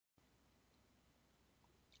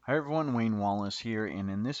Hi everyone, Wayne Wallace here, and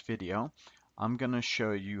in this video I'm going to show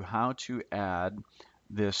you how to add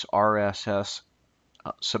this RSS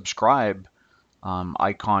subscribe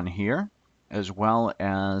icon here, as well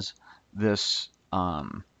as this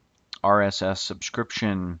RSS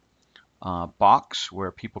subscription box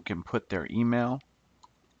where people can put their email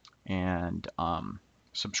and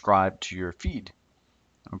subscribe to your feed.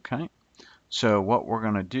 Okay, so what we're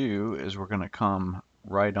going to do is we're going to come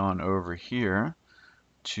right on over here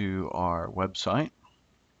to our website.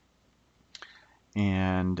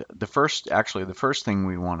 And the first thing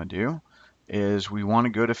we want to do is we want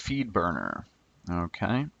to go to FeedBurner.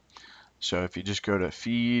 Okay, so if you just go to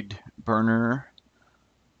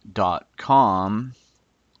feedburner.com,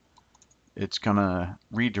 it's going to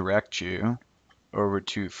redirect you over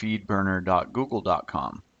to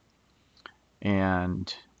feedburner.google.com.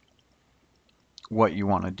 And what you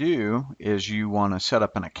want to do is you want to set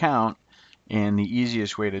up an account, and the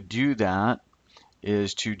easiest way to do that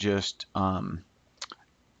is to just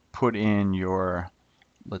put in your,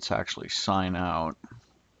 let's actually sign out.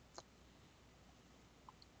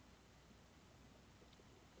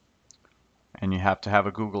 And you have to have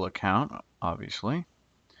a Google account, obviously,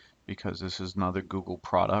 because this is another Google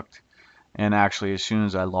product. And actually, as soon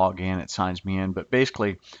as I log in, it signs me in. But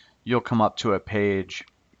basically, you'll come up to a page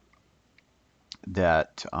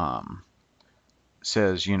that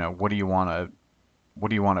says, you know, what do you want to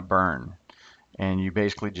burn? And you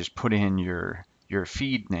basically just put in your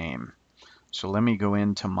feed name. So let me go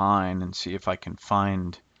into mine and see if I can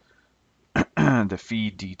find the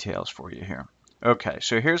feed details for you here. Okay,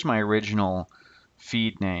 so here's my original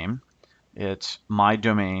feed name. It's my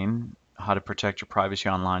domain,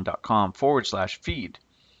 howtoprotectyourprivacyonline.com/feed.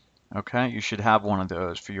 Okay, you should have one of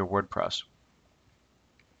those for your WordPress.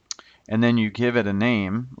 And then you give it a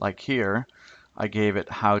name, like here, I gave it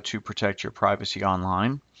How to Protect Your Privacy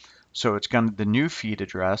Online. So it's going to, the new feed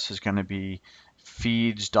address is going to be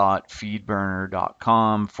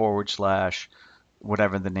feeds.feedburner.com/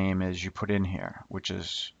 whatever the name is you put in here, which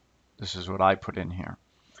is, this is what I put in here.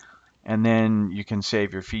 And then you can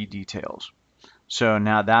save your feed details. So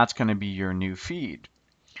now that's going to be your new feed.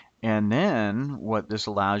 And then what this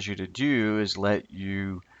allows you to do is let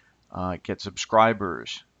you get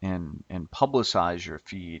subscribers and publicize your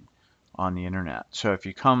feed on the internet. So if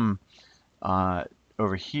you come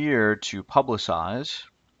over here to publicize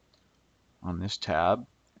on this tab,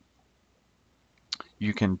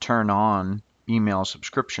 you can turn on email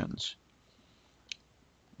subscriptions.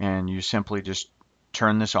 And you simply just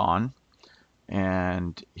turn this on.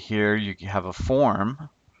 And here you have a form,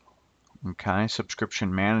 okay,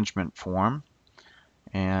 subscription management form.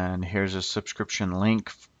 And here's a subscription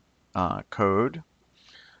link code.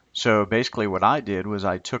 So basically what I did was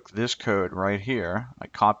I took this code right here, I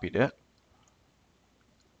copied it,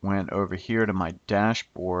 went over here to my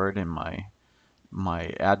dashboard in my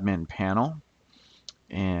admin panel,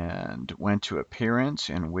 and went to Appearance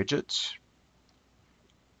and Widgets.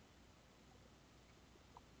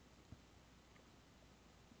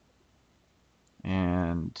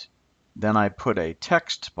 And then I put a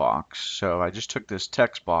text box. So I just took this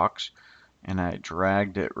text box and I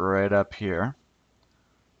dragged it right up here,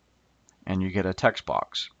 and you get a text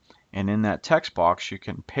box. And in that text box, you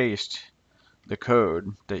can paste the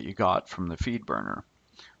code that you got from the FeedBurner.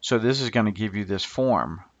 So this is going to give you this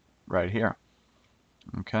form right here.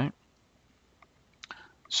 Okay.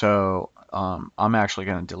 So I'm actually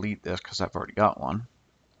going to delete this because I've already got one.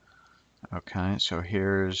 Okay, so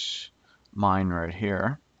here's mine right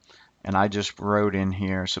here. And I just wrote in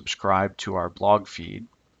here, subscribe to our blog feed,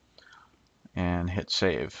 and hit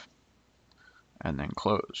save, and then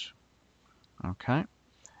close. Okay,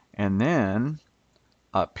 and then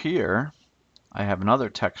up here, I have another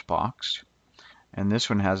text box, and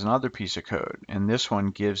this one has another piece of code, and this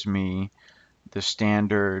one gives me the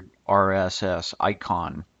standard RSS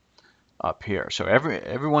icon up here. So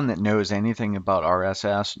everyone that knows anything about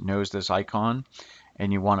RSS knows this icon,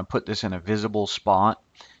 and you want to put this in a visible spot,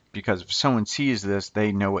 because if someone sees this,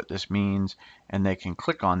 they know what this means, and they can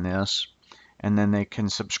click on this, and then they can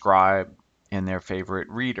subscribe in their favorite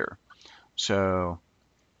reader. So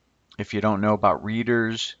if you don't know about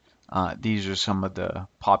readers, these are some of the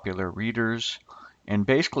popular readers. And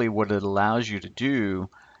basically what it allows you to do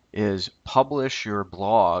is publish your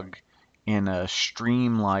blog in a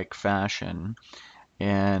stream-like fashion,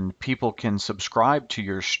 and people can subscribe to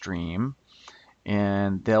your stream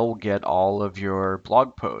and they'll get all of your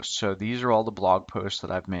blog posts. So these are all the blog posts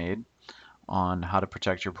that I've made on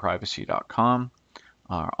howtoprotectyourprivacy.com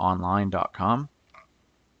or online.com.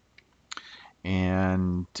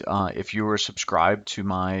 And if you were subscribed to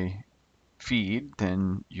my feed,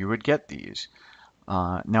 then you would get these.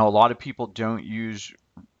 Now, a lot of people don't use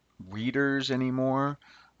readers anymore.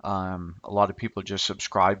 A lot of people just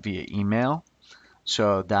subscribe via email.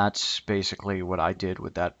 So that's basically what I did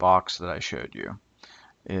with that box that I showed you.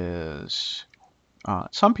 Is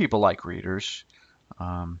some people like readers.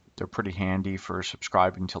 They're pretty handy for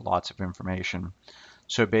subscribing to lots of information.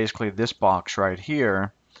 So basically, this box right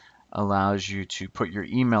here allows you to put your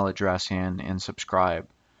email address in and subscribe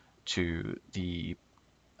to the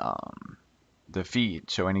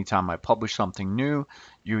feed. So anytime I publish something new,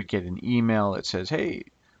 you would get an email that says, "Hey,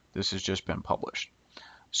 this has just been published."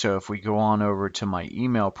 So if we go on over to my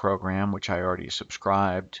email program, which I already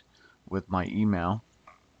subscribed with my email,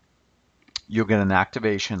 you'll get an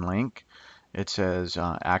activation link. It says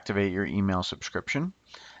activate your email subscription.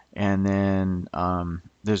 And then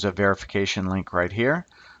there's a verification link right here.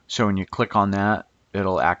 So when you click on that,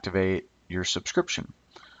 it'll activate your subscription.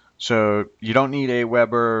 So you don't need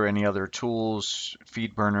Aweber or any other tools.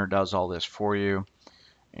 FeedBurner does all this for you.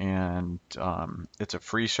 And it's a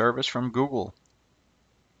free service from Google.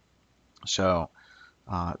 So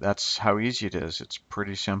that's how easy it is. It's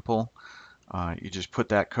pretty simple. You just put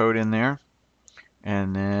that code in there.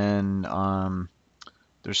 And then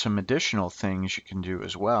there's some additional things you can do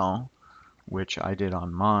as well, which I did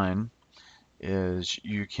on mine, is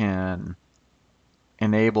you can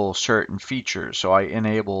enable certain features. So I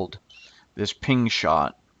enabled this ping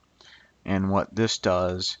shot, and what this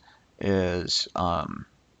does is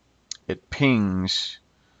it pings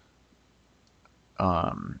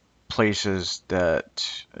places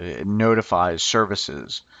that it notifies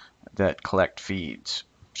services that collect feeds.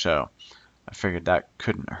 So I figured that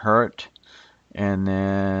couldn't hurt. And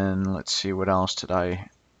then let's see, what else did I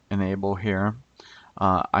enable here?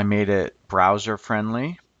 I made it browser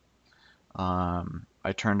friendly.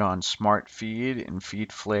 I turned on Smart Feed and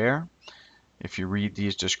Feed Flare. If you read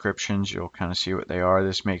these descriptions, you'll kind of see what they are.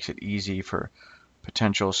 This makes it easy for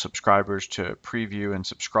potential subscribers to preview and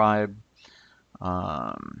subscribe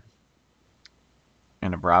in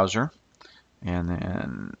a browser. And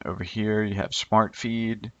then over here you have Smart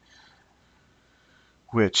Feed,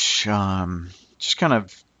 which just kind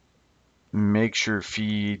of makes your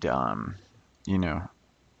feed, you know,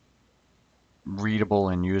 readable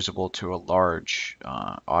and usable to a large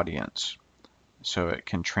audience. So it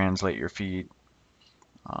can translate your feed,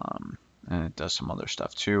 and it does some other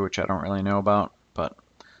stuff too, which I don't really know about, but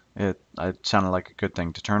it sounded like a good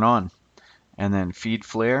thing to turn on. And then Feed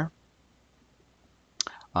Flare.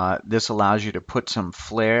 This allows you to put some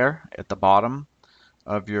flare at the bottom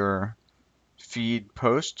of your feed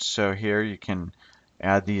posts. So here you can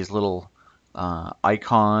add these little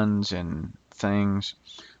icons and things.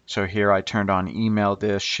 So here I turned on email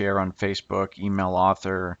this, share on Facebook, email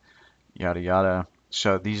author, yada yada.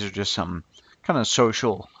 So these are just some kind of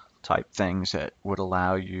social type things that would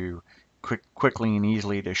allow you quickly and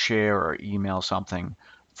easily to share or email something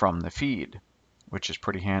from the feed, which is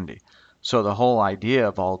pretty handy. So the whole idea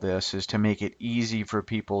of all this is to make it easy for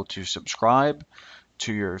people to subscribe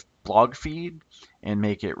to your blog feed and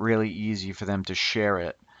make it really easy for them to share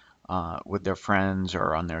it with their friends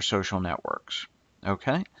or on their social networks.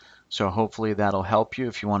 Okay, so hopefully that'll help you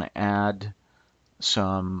if you want to add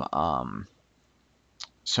some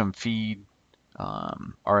feed,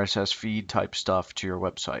 RSS feed type stuff to your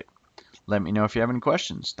website. Let me know if you have any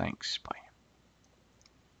questions. Thanks. Bye.